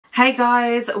Hey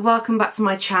guys, welcome back to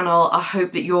my channel. I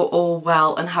hope that you're all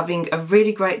well and having a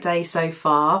really great day so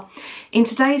far. In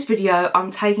today's video,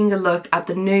 I'm taking a look at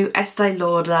the new Estee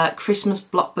Lauder Christmas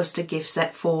Blockbuster gift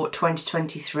set for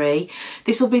 2023.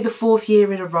 This will be the 4th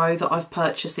year in a row that I've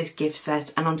purchased this gift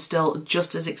set and I'm still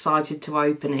just as excited to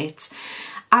open it.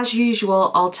 As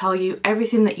usual, I'll tell you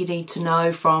everything that you need to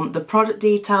know, from the product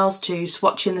details to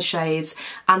swatching the shades,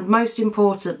 and most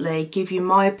importantly, give you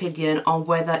my opinion on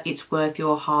whether it's worth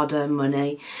your hard-earned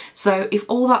money. So if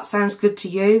all that sounds good to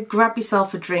you, grab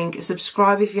yourself a drink,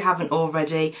 subscribe if you haven't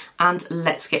already, and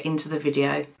let's get into the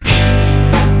video.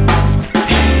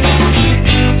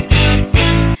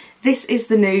 This is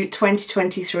the new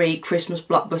 2023 Christmas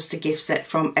Blockbuster gift set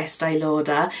from Estee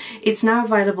Lauder. It's now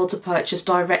available to purchase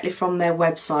directly from their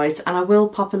website, and I will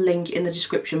pop a link in the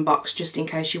description box just in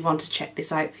case you want to check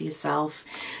this out for yourself.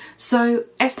 So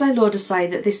Estee Lauder say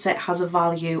that this set has a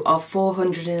value of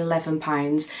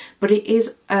 £411, but it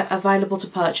is available to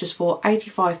purchase for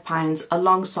 £85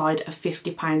 alongside a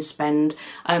 £50 spend.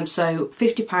 So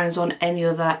 £50 on any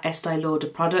other Estee Lauder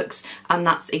products, and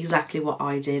that's exactly what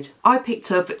I did. I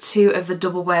picked up 2 of the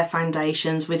Double Wear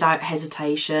foundations without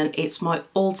hesitation. It's my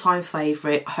all-time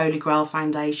favourite Holy Grail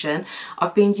foundation.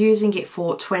 I've been using it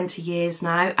for 20 years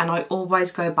now and I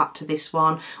always go back to this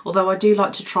one, although I do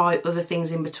like to try other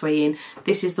things in between.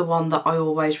 This is the one that I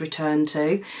always return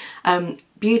to.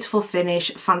 Beautiful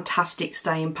finish, fantastic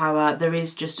staying power, there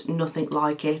is just nothing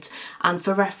like it, and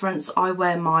for reference I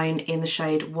wear mine in the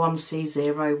shade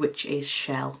 1C0, which is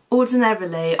Shell.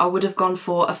 Ordinarily I would have gone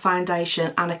for a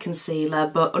foundation and a concealer,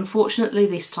 but unfortunately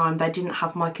this time they didn't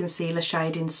have my concealer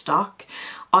shade in stock.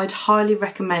 I'd highly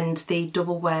recommend the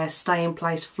Double Wear Stay in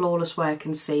Place Flawless Wear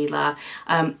Concealer.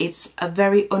 It's a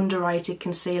very underrated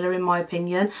concealer in my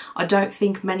opinion. I don't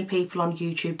think many people on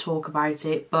YouTube talk about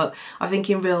it, but I think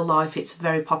in real life it's a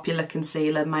very popular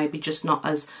concealer, maybe just not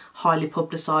as highly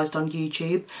publicised on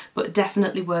YouTube, but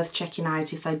definitely worth checking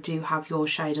out if they do have your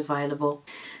shade available.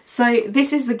 So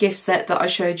this is the gift set that I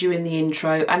showed you in the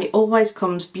intro, and it always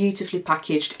comes beautifully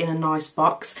packaged in a nice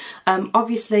box.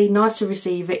 Obviously nice to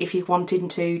receive it if you're wanting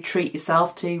to treat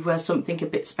yourself to something a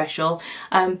bit special,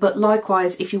 but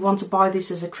likewise if you want to buy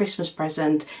this as a Christmas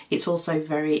present, it's also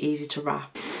very easy to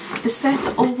wrap. The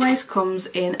set always comes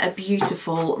in a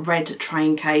beautiful red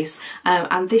train case,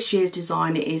 and this year's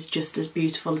design is just as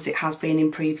beautiful as it has been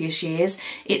in previous years.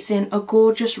 It's in a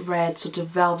gorgeous red sort of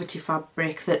velvety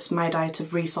fabric that's made out of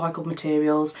recycled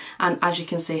materials, and as you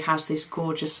can see has this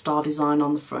gorgeous star design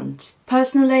on the front.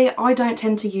 Personally, I don't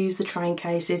tend to use the train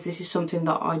cases. This is something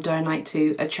that I donate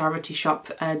to a charity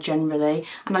shop generally,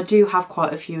 and I do have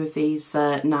quite a few of these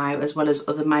now, as well as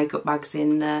other makeup bags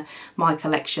in my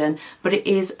collection, but it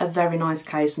is a very nice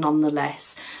case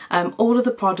nonetheless. All of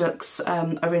the products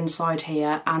are inside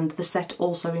here, and the set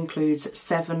also includes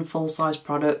 7 full-size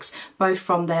products, both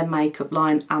from their makeup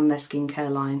line and their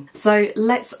skincare line. So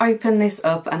let's open this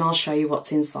up and I'll show you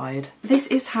what's inside. This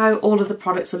is how all of the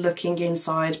products are looking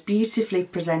inside, beautifully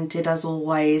presented as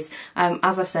always.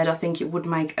 As I said, I think it would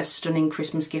make a stunning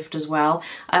Christmas gift as well,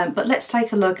 but let's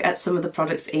take a look at some of the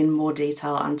products in more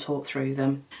detail and talk through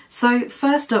them. So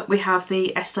first up we have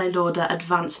the Estee Lauder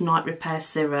Advanced Night Repair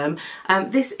Serum.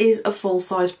 This is a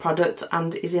full-size product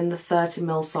and is in the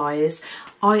 30ml size.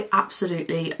 I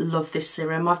absolutely love this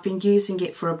serum. I've been using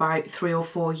it for about 3 or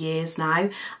 4 years now,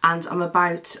 and I'm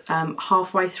about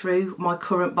halfway through my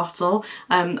current bottle.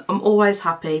 I'm always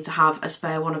happy to have a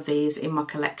spare one of these in my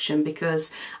collection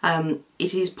because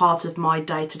it is part of my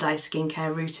day-to-day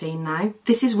skincare routine now.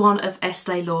 This is one of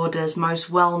Estee Lauder's most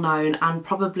well-known and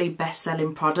probably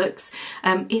best-selling products.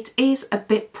 It is a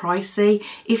bit pricey.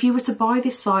 If you were to buy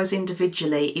this size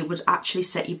individually, it would actually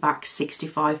set you back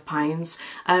 £65.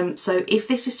 So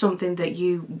if this is something that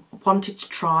you wanted to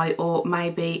try, or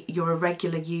maybe you're a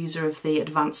regular user of the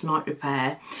Advanced Night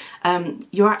Repair,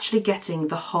 you're actually getting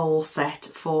the whole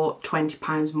set for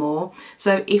 £20 more.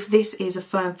 So if this is a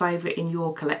firm favourite in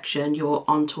your collection, you're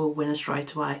onto a winner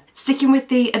straight away. Sticking with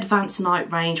the Advanced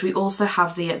Night range, we also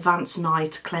have the Advanced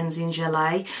Night Cleansing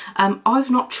Gelée. I've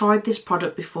not tried this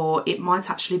product before. It might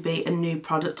actually be a new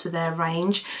product to their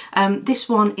range. This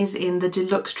one is in the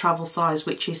deluxe travel size,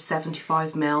 which is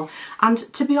 75ml, and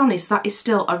to be honest that is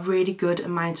still a really good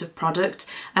amount of product,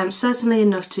 certainly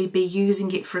enough to be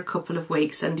using it for a couple of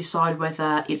weeks and decide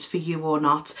whether it's for you or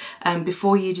not,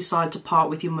 before you decide to part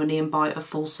with your money and buy a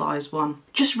full size one.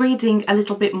 Just reading a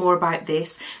little bit more about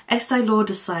this, Estee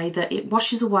Lauder say that it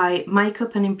washes away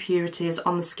makeup and impurities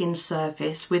on the skin's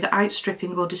surface without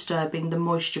stripping or disturbing the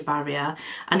moisture barrier,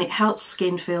 and it helps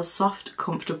skin feel soft,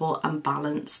 comfortable and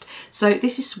balanced. So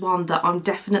this is one that I'm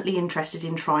definitely interested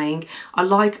in trying. I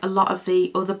like a lot of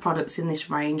the other products in this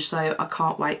range, so I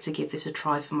can't wait to give this a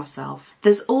try for myself.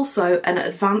 There's also an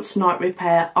Advanced Night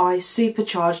Repair Eye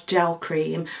Supercharged Gel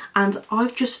Cream, and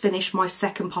I've just finished my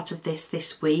second pot of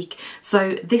this week, so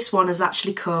this one has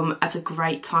actually come at a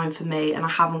great time for me and I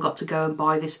haven't got to go and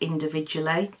buy this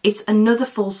individually. It's another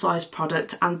full-size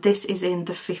product, and this is in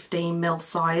the 15ml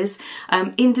size.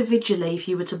 Individually, if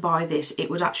you were to buy this, it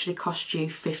would actually cost you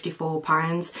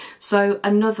 £54. So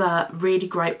another really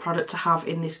great product to have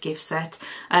in this gift set.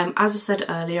 As I said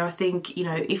earlier, I think, you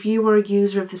know, if you were a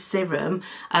user of the serum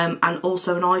and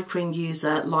also an eye cream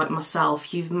user like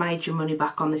myself, you've made your money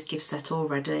back on this gift set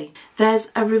already. There's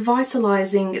a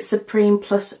revitalising Supreme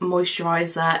Plus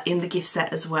moisturiser in the gift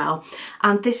set as well,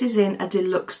 and this is in a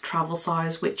deluxe travel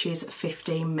size, which is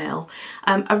 15ml.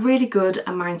 A really good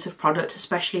amount of product,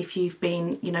 especially if you've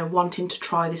been, you know, wanting to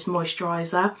try this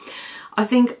moisturiser. I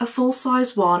think a full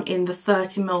size one in the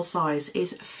 30ml size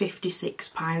is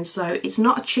 £56, so it's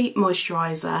not a cheap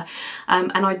moisturiser,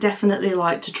 and I definitely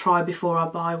like to try before I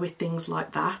buy with things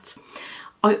like that.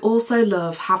 I also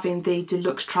love having the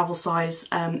deluxe travel size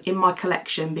in my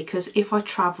collection, because if I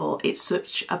travel, it's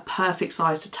such a perfect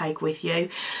size to take with you.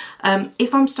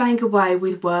 If I'm staying away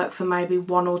with work for maybe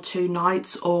 1 or 2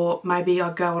 nights, or maybe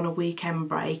I go on a weekend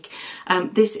break,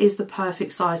 this is the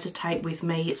perfect size to take with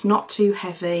me. It's not too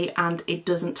heavy and it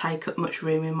doesn't take up much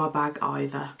room in my bag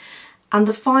either. And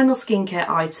the final skincare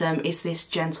item is this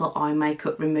gentle eye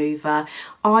makeup remover.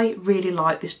 I really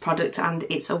like this product and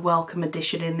it's a welcome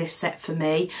addition in this set for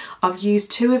me. I've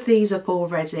used 2 of these up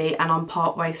already and I'm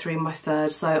part way through my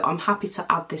 3rd, so I'm happy to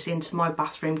add this into my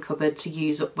bathroom cupboard to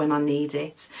use up when I need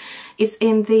it. It's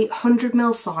in the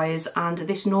 100ml size and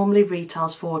this normally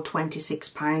retails for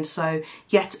 £26, so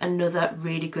yet another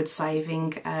really good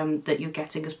saving that you're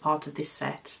getting as part of this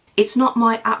set. It's not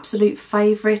my absolute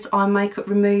favourite eye makeup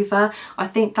remover. I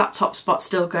think that top spot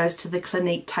still goes to the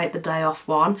Clinique Take the Day Off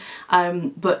one,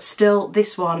 but still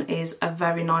this one is a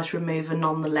very nice remover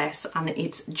nonetheless, and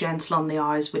it's gentle on the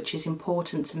eyes, which is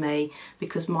important to me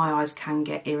because my eyes can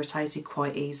get irritated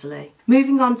quite easily.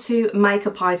 Moving on to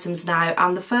makeup items now,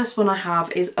 and the first one I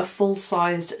have is a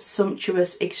full-sized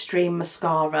Sumptuous Extreme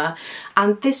Mascara,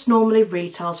 and this normally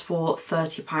retails for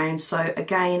 £30, so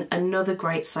again another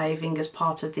great saving as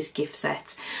part of this gift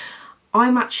set.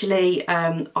 I'm actually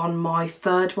on my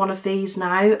 3rd one of these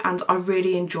now, and I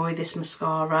really enjoy this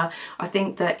mascara. I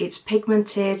think that it's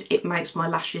pigmented, it makes my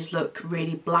lashes look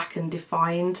really black and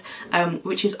defined,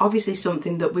 which is obviously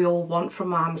something that we all want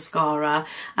from our mascara,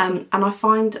 and I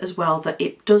find as well that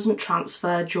it doesn't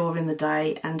transfer during the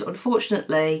day, and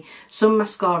unfortunately some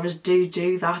mascaras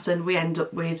do that and we end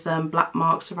up with black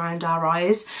marks around our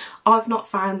eyes. I've not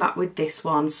found that with this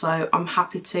one, so I'm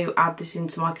happy to add this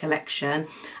into my collection,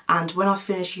 and when I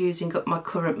finish using up my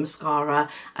current mascara,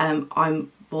 I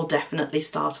will definitely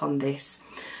start on this.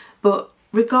 But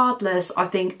regardless, I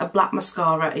think a black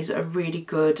mascara is a really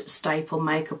good staple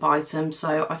makeup item,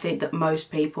 so I think that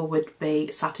most people would be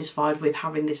satisfied with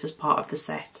having this as part of the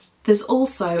set. There's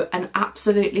also an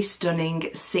absolutely stunning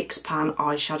 6-pan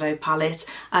eyeshadow palette.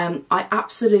 I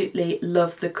absolutely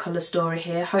love the colour story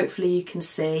here. Hopefully you can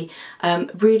see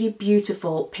really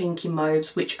beautiful pinky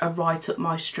mauves which are right up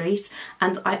my street,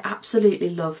 and I absolutely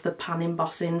love the pan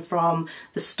embossing from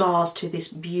the stars to this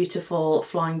beautiful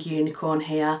flying unicorn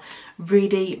here.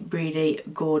 Really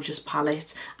gorgeous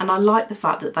palette, and I like the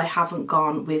fact that they haven't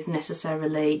gone with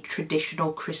necessarily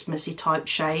traditional Christmassy type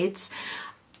shades.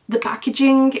 The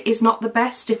packaging is not the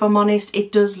best, if I'm honest.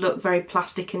 It does look very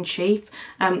plastic and cheap.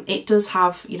 It does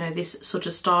have, you know, this sort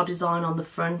of star design on the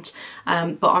front,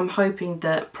 but I'm hoping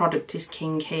that product is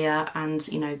king here, and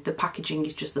you know, the packaging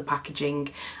is just the packaging,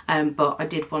 but I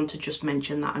did want to just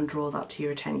mention that and draw that to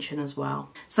your attention as well.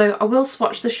 So I will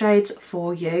swatch the shades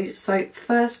for you. So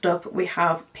first up we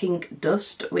have Pink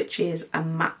Dust, which is a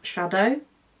matte shadow.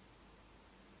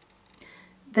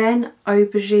 Then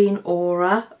Aubergine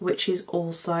Aura, which is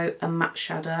also a matte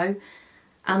shadow,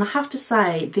 and I have to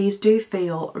say these do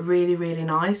feel really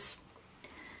nice.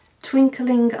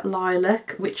 Twinkling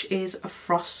Lilac, which is a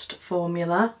Frost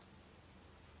formula.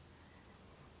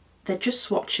 They're just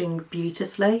swatching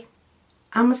beautifully.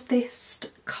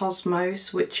 Amethyst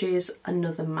Cosmos, which is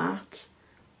another matte.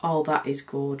 Oh, that is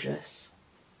gorgeous.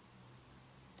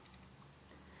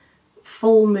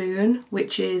 Full Moon,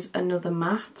 which is another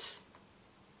matte,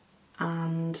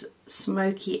 and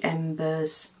Smoky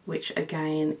Embers, which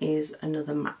again is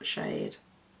another matte shade.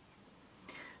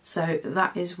 So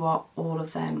that is what all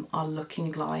of them are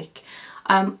looking like.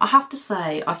 I have to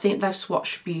say, I think they've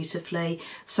swatched beautifully.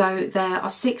 So there are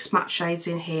 6 matte shades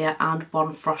in here and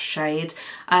 1 frost shade.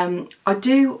 I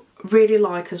do really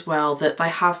like as well that they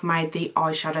have made the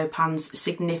eyeshadow pans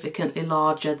significantly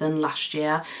larger than last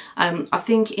year. I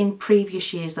think in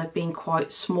previous years they've been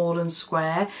quite small and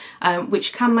square,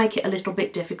 which can make it a little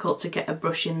bit difficult to get a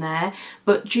brush in there,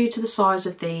 but due to the size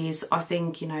of these, I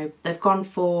think, you know, they've gone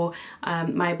for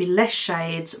maybe less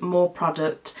shades, more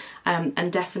product,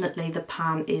 and definitely the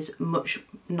pan is much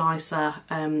nicer,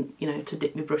 you know, to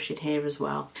dip my brush in here as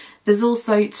well. There's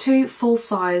also 2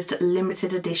 full-sized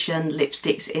limited edition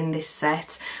lipsticks in this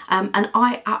set, and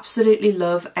I absolutely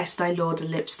love Estee Lauder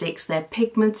lipsticks. They're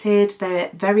pigmented,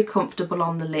 they're very comfortable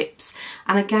on the lips,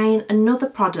 and again, another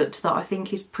product that I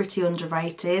think is pretty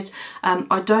underrated.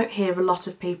 I don't hear a lot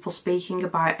of people speaking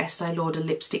about Estee Lauder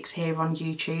lipsticks here on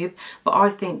YouTube, but I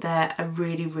think they're a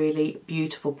really, really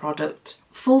beautiful product.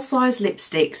 Full-size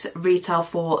lipsticks retail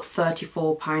for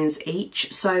 £34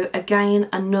 each, so again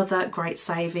another great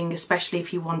saving, especially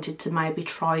if you wanted to maybe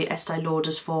try Estee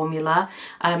Lauder's formula,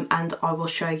 and I will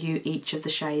show you each of the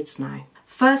shades now.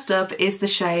 First up is the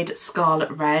shade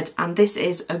Scarlet Red, and this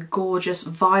is a gorgeous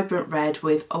vibrant red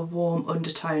with a warm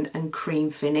undertone and cream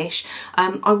finish.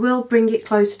 I will bring it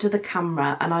closer to the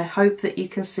camera and I hope that you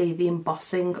can see the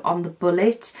embossing on the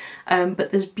bullet,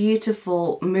 but there's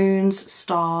beautiful moons,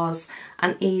 stars,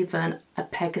 and even a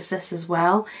Pegasus as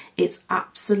well. It's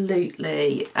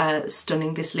absolutely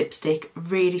stunning, this lipstick,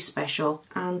 really special,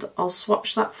 and I'll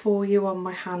swatch that for you on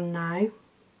my hand now.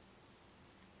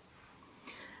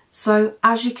 So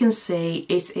as you can see,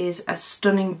 it is a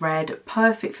stunning red,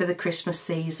 perfect for the Christmas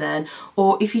season,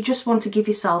 or if you just want to give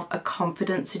yourself a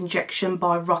confidence injection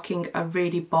by rocking a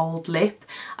really bold lip,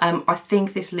 I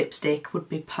think this lipstick would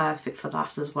be perfect for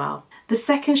that as well. The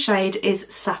second shade is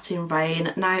Satin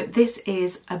Rain. Now this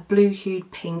is a blue hued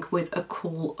pink with a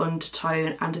cool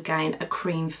undertone and again a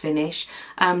cream finish.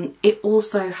 It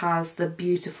also has the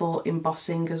beautiful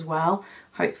embossing as well.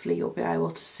 Hopefully you'll be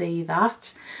able to see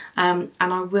that, and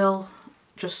I will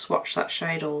just swatch that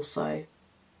shade also.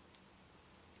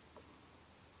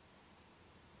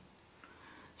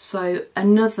 So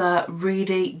another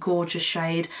really gorgeous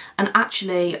shade, and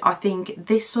actually I think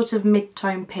this sort of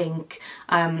mid-tone pink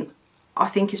I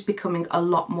think is becoming a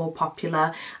lot more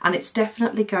popular, and it's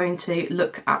definitely going to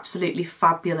look absolutely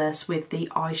fabulous with the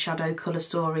eyeshadow colour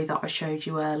story that I showed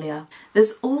you earlier.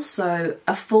 There's also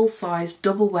a full-size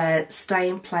double wear stay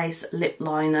in place lip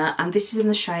liner, and this is in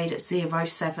the shade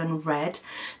 07 Red.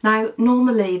 Now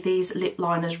normally these lip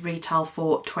liners retail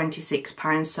for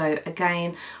 £26, so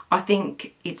again I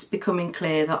think it's becoming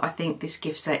clear that I think this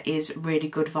gift set is really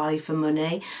good value for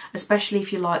money, especially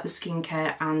if you like the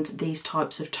skincare and these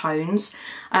types of tones.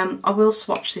 I will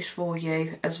swatch this for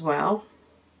you as well.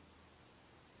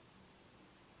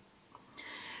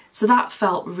 So that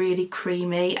felt really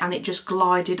creamy and it just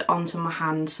glided onto my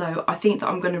hand, so I think that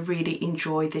I'm going to really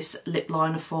enjoy this lip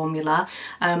liner formula.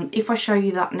 If I show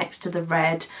you that next to the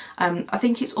red, I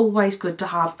think it's always good to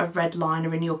have a red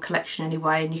liner in your collection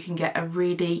anyway, and you can get a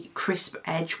really crisp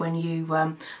edge when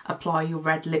you apply your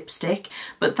red lipstick,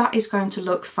 but that is going to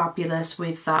look fabulous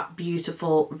with that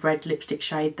beautiful red lipstick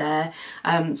shade there,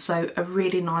 so a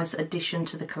really nice addition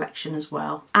to the collection as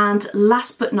well. And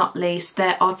last but not least,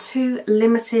 there are 2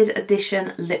 limited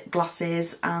edition lip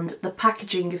glosses, and the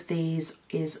packaging of these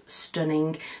is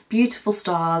stunning. Beautiful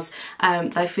stars,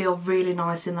 they feel really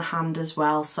nice in the hand as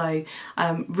well, so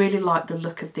really like the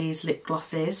look of these lip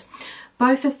glosses.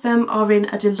 Both of them are in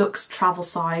a deluxe travel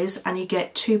size, and you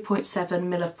get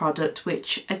 2.7ml of product,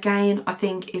 which again I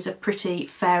think is a pretty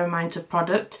fair amount of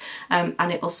product,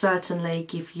 and it will certainly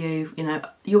give you, you know,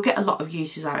 you'll get a lot of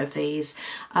uses out of these.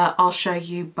 I'll show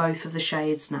you both of the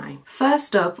shades now.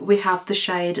 First up we have the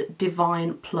shade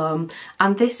Divine Plum,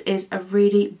 and this is a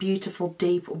really beautiful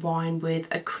deep wine with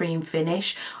a cream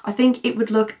finish. I think it would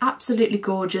look absolutely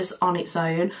gorgeous on its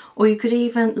own, or you could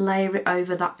even layer it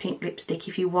over that pink lipstick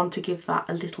if you want to give that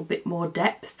a little bit more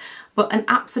depth. But an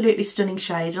absolutely stunning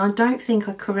shade, and I don't think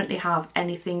I currently have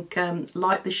anything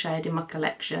like the shade in my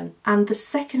collection. And the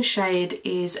second shade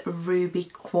is Ruby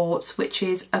Quartz, which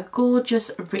is a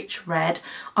gorgeous rich red.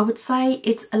 I would say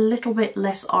it's a little bit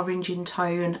less orange in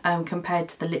tone compared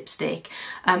to the lipstick.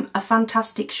 A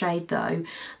fantastic shade though.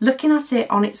 Looking at it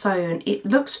on its own, it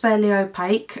looks fairly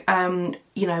opaque,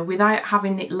 you know, without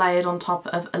having it layered on top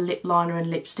of a lip liner and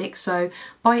lipstick, so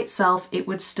by itself it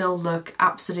would still look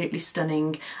absolutely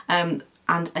stunning.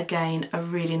 and again a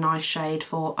really nice shade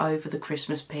for over the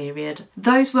Christmas period.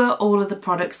 Those were all of the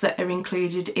products that are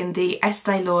included in the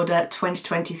Estee Lauder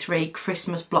 2023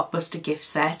 Christmas Blockbuster gift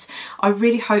set. I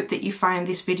really hope that you found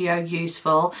this video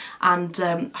useful, and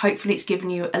hopefully it's given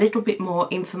you a little bit more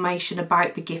information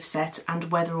about the gift set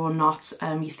and whether or not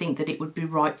you think that it would be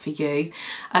right for you.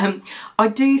 I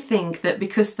do think that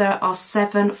because there are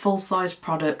 7 full-size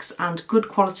products and good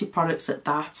quality products at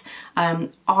that,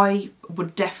 I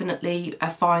would definitely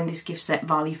find this gift set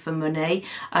value for money.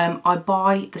 I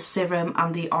buy the serum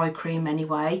and the eye cream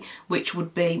anyway, which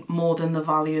would be more than the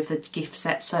value of the gift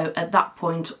set, so at that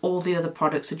point all the other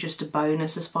products are just a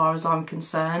bonus as far as I'm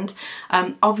concerned.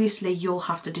 Obviously you'll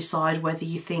have to decide whether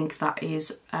you think that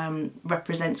is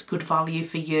represents good value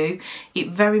for you. It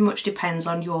very much depends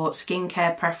on your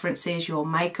skincare preferences, your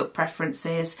makeup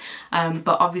preferences,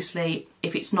 but obviously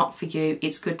if it's not for you,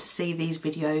 it's good to see these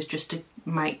videos just to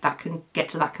make that get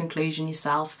to that conclusion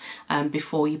yourself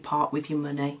before you part with your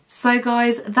money. So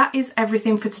guys, that is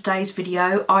everything for today's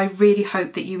video. I really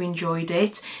hope that you enjoyed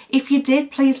it. If you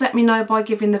did, please let me know by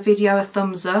giving the video a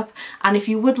thumbs up, and if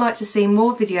you would like to see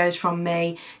more videos from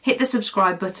me, hit the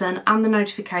subscribe button and the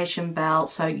notification bell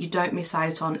so you don't miss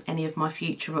out on any of my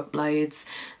future uploads.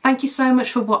 Thank you so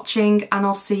much for watching, and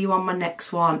I'll see you on my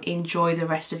next one. Enjoy the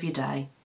rest of your day.